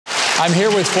I'm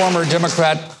here with former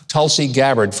Democrat Tulsi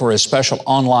Gabbard for a special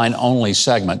online-only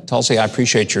segment. Tulsi, I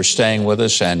appreciate your staying with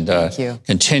us and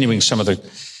continuing some of the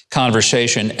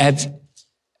conversation.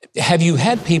 Have you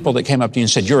had people that came up to you and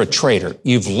said, you're a traitor,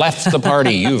 you've left the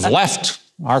party, you've left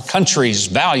our country's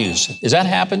values? Has that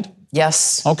happened?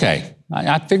 Yes. Okay.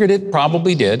 I figured it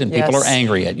probably did, and people are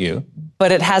angry at you.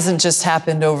 But it hasn't just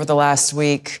happened over the last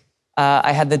week.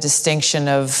 I had the distinction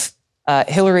of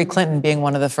Hillary Clinton being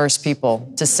one of the first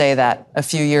people to say that a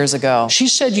few years ago. She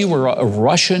said you were a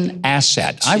Russian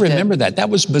asset. I remember that. That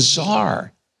was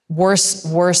bizarre. Worse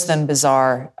than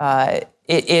bizarre.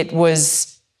 It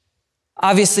was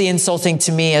obviously insulting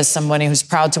to me as someone who's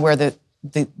proud to wear the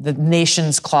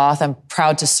nation's cloth. I'm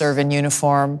proud to serve in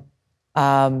uniform.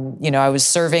 I was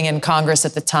serving in Congress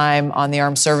at the time on the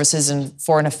Armed Services and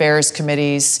Foreign Affairs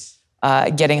committees,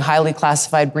 getting highly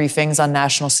classified briefings on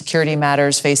national security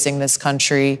matters facing this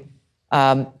country.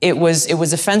 It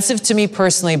was offensive to me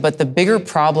personally, but the bigger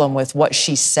problem with what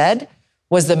she said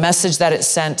was the message that it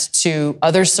sent to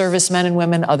other servicemen and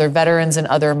women, other veterans and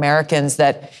other Americans,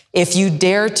 that if you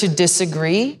dare to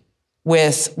disagree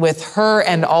with her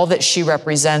and all that she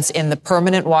represents in the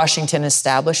permanent Washington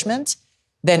establishment,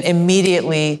 then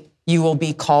immediately you will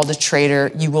be called a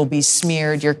traitor, you will be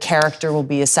smeared, your character will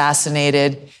be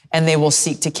assassinated, and they will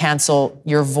seek to cancel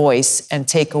your voice and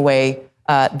take away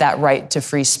that right to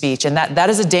free speech. And that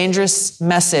is a dangerous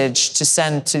message to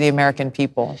send to the American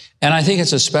people. And I think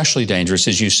it's especially dangerous,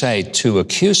 as you say, to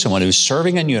accuse someone who's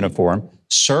serving in uniform,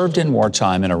 served in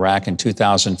wartime in Iraq in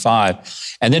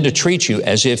 2005, and then to treat you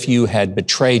as if you had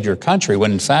betrayed your country,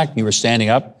 when in fact you were standing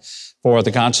up for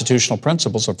the constitutional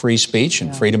principles of free speech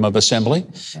and freedom of assembly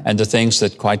and the things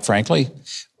that, quite frankly,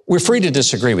 we're free to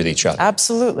disagree with each other.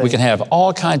 Absolutely. We can have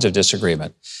all kinds of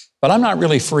disagreement. But I'm not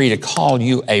really free to call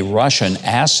you a Russian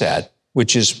asset,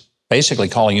 which is basically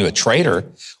calling you a traitor,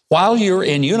 while you're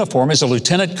in uniform as a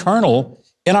lieutenant colonel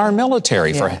in our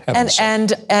military, for heaven's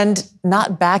sake. And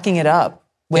not backing it up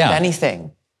with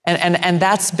anything. And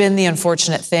that's been the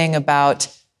unfortunate thing about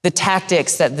the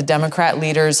tactics that the Democrat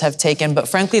leaders have taken, but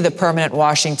frankly, the permanent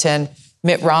Washington.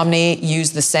 Mitt Romney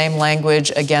used the same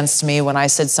language against me when I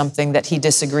said something that he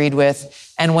disagreed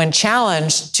with. And when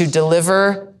challenged to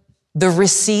deliver the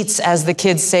receipts, as the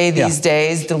kids say these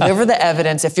days, deliver the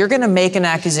evidence. If you're going to make an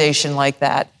accusation like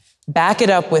that, back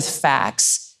it up with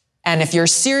facts. And if you're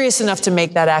serious enough to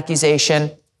make that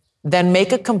accusation, then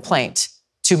make a complaint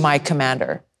to my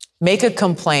commander. Make a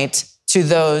complaint to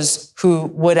those who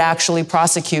would actually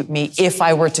prosecute me if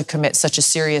I were to commit such a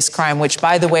serious crime, which,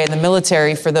 by the way, in the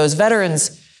military, for those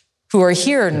veterans who are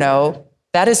here know,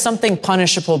 that is something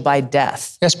punishable by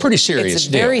death. That's pretty serious. It's a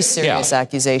very serious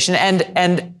accusation.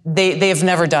 And they have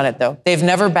never done it, though. They've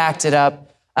never backed it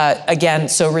up. Again,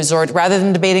 so rather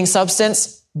than debating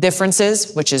substance,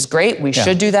 differences, which is great, we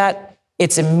should do that.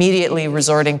 It's immediately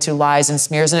resorting to lies and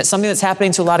smears. And it's something that's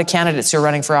happening to a lot of candidates who are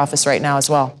running for office right now as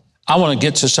well. I want to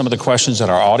get to some of the questions in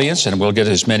our audience, and we'll get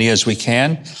as many as we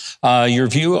can. Your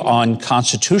view on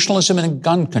constitutionalism and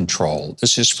gun control.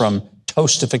 This is from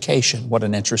Toastification. What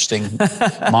an interesting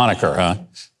moniker, huh?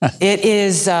 It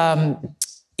is,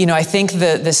 I think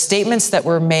the statements that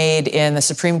were made in the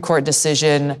Supreme Court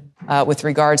decision with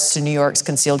regards to New York's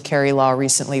concealed carry law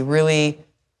recently really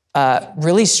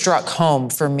struck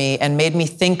home for me and made me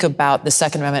think about the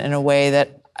Second Amendment in a way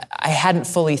that I hadn't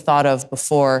fully thought of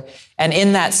before. And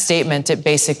in that statement, it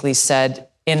basically said,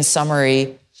 in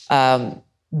summary,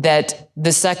 that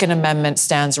the Second Amendment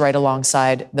stands right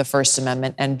alongside the First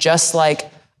Amendment. And just like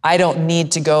I don't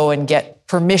need to go and get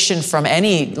permission from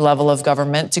any level of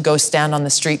government to go stand on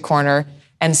the street corner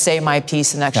and say my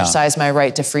piece and exercise my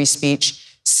right to free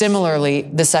speech, similarly,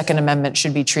 the Second Amendment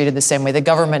should be treated the same way. The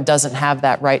government doesn't have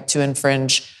that right to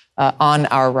infringe on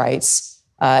our rights.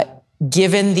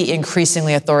 Given the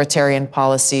increasingly authoritarian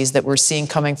policies that we're seeing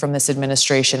coming from this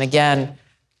administration, again,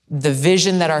 the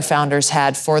vision that our founders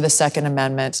had for the Second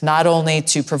Amendment, not only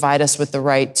to provide us with the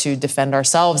right to defend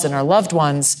ourselves and our loved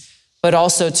ones, but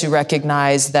also to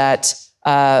recognize that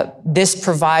this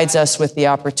provides us with the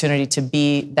opportunity to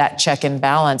be that check and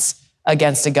balance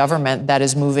against a government that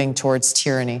is moving towards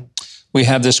tyranny. We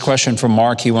have this question from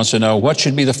Mark. He wants to know, what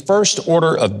should be the first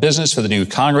order of business for the new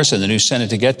Congress and the new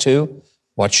Senate to get to?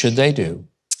 What should they do?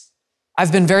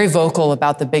 I've been very vocal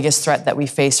about the biggest threat that we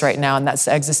face right now, and that's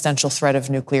the existential threat of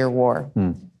nuclear war.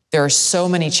 There are so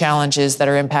many challenges that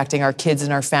are impacting our kids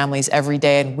and our families every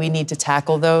day, and we need to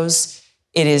tackle those.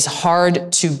 It is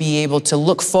hard to be able to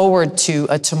look forward to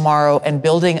a tomorrow and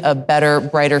building a better,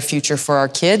 brighter future for our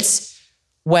kids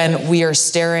when we are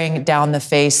staring down the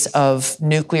face of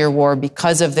nuclear war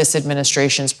because of this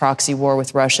administration's proxy war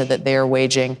with Russia that they are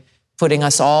waging putting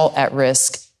us all at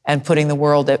risk and putting the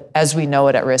world as we know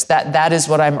it at risk. That is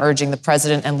what I'm urging the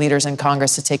president and leaders in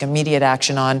Congress to take immediate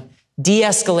action on.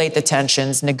 De-escalate the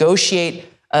tensions, negotiate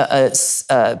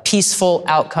a peaceful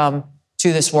outcome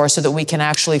to this war so that we can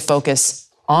actually focus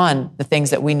on the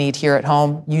things that we need here at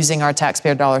home, using our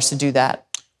taxpayer dollars to do that.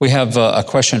 We have a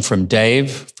question from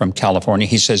Dave from California.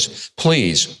 He says,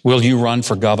 please, will you run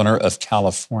for governor of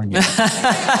California?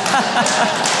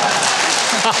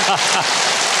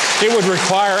 It would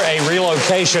require a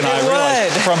relocation, I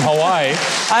realize, from Hawaii.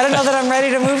 I don't know that I'm ready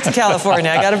to move to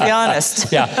California. I got to be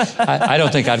honest. Yeah, I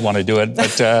don't think I'd want to do it,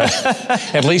 but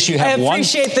at least you have one. I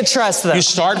appreciate the trust, though. You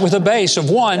start with a base of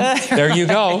one. There you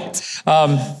go.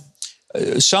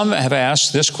 Some have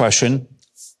asked this question: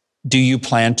 do you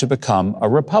plan to become a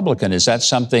Republican? Is that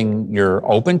something you're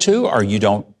open to, or you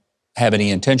don't have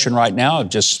any intention right now of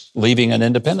just leaving an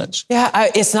independence? Yeah,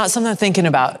 it's not something I'm thinking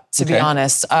about, to be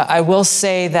honest. I will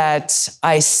say that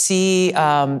I see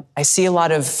a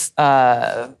lot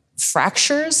of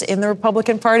fractures in the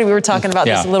Republican Party. We were talking about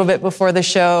this a little bit before the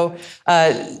show.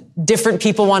 Different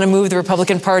people want to move the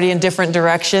Republican Party in different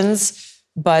directions,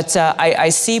 but I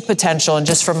see potential, and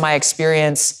just from my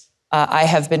experience, I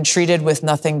have been treated with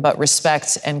nothing but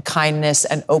respect and kindness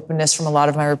and openness from a lot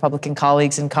of my Republican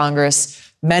colleagues in Congress,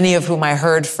 many of whom I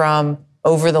heard from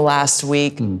over the last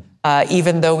week.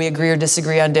 Even though we agree or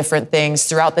disagree on different things,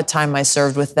 throughout the time I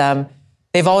served with them,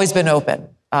 they've always been open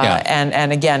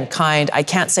and again, kind. I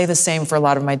can't say the same for a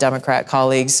lot of my Democrat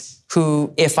colleagues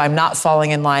who, if I'm not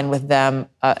falling in line with them,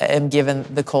 am given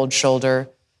the cold shoulder.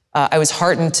 I was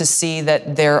heartened to see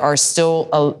that there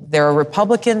are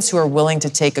Republicans who are willing to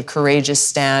take a courageous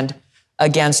stand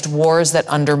against wars that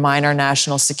undermine our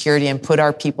national security and put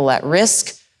our people at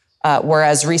risk.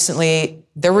 Whereas recently,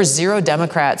 there were 0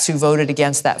 Democrats who voted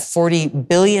against that $40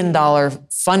 billion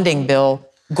funding bill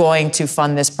going to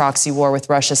fund this proxy war with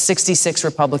Russia. 66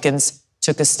 Republicans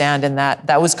took a stand in that.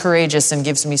 That was courageous and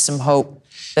gives me some hope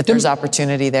that there's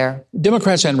opportunity there.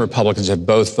 Democrats and Republicans have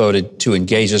both voted to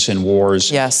engage us in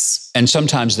wars. Yes. And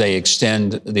sometimes they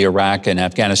extend the Iraq and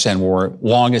Afghanistan war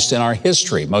longest in our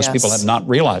history. Most people have not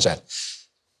realized that.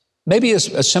 Maybe a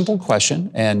simple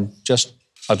question, and just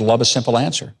I'd love a simple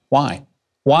answer. Why?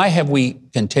 Why have we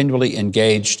continually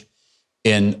engaged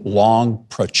in long,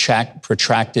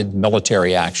 protracted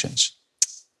military actions?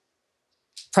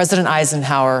 President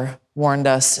Eisenhower warned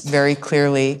us very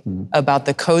clearly about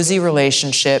the cozy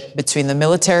relationship between the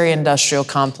military-industrial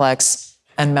complex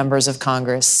and members of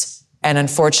Congress. And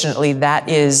unfortunately, that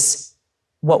is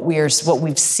what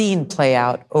we've seen play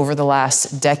out over the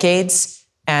last decades.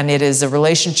 And it is a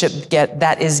relationship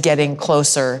that is getting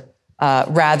closer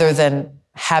rather than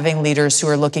having leaders who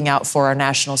are looking out for our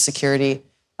national security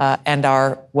and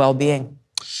our well-being.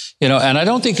 You know, and I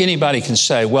don't think anybody can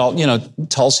say, well, you know,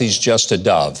 Tulsi's just a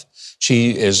dove.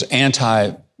 She is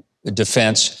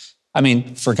anti-defense. I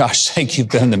mean, for gosh sake, you've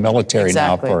been in the military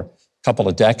now for a couple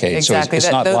of decades. Exactly. So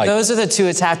it's not like... Those are the two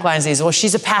attack lines. Well,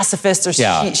 she's a pacifist or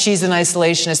she's an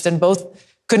isolationist, and both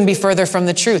couldn't be further from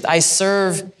the truth. I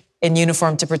serve in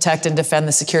uniform to protect and defend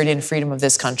the security and freedom of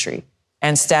this country,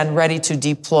 and stand ready to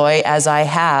deploy, as I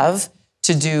have,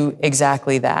 to do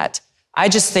exactly that. I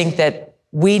just think that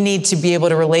we need to be able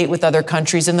to relate with other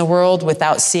countries in the world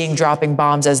without seeing dropping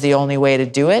bombs as the only way to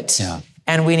do it. Yeah.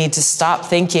 And we need to stop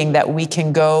thinking that we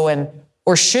can go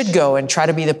or should go and try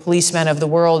to be the policemen of the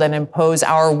world and impose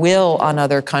our will on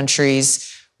other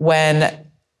countries, when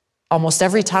almost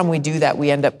every time we do that, we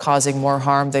end up causing more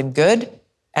harm than good.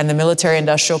 And the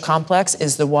military-industrial complex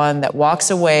is the one that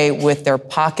walks away with their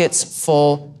pockets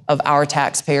full of our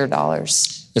taxpayer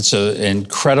dollars. It's an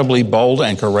incredibly bold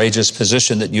and courageous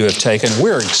position that you have taken.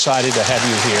 We're excited to have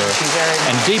you here. Thank you very much.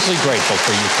 And deeply grateful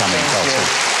for you coming, Tulsi.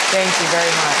 Thank you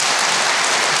very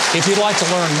much. If you'd like to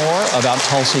learn more about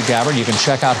Tulsi Gabbard, you can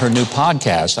check out her new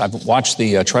podcast. I've watched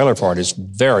the trailer for it. It's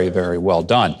very, very well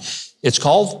done. It's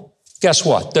called, guess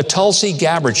what? The Tulsi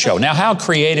Gabbard Show. Now, how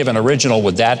creative and original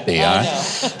would that be, huh?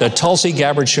 The Tulsi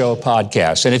Gabbard Show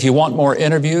podcast. And if you want more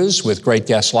interviews with great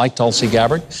guests like Tulsi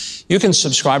Gabbard, you can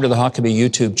subscribe to the Huckabee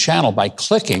YouTube channel by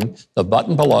clicking the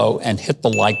button below and hit the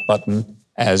like button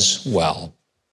as well.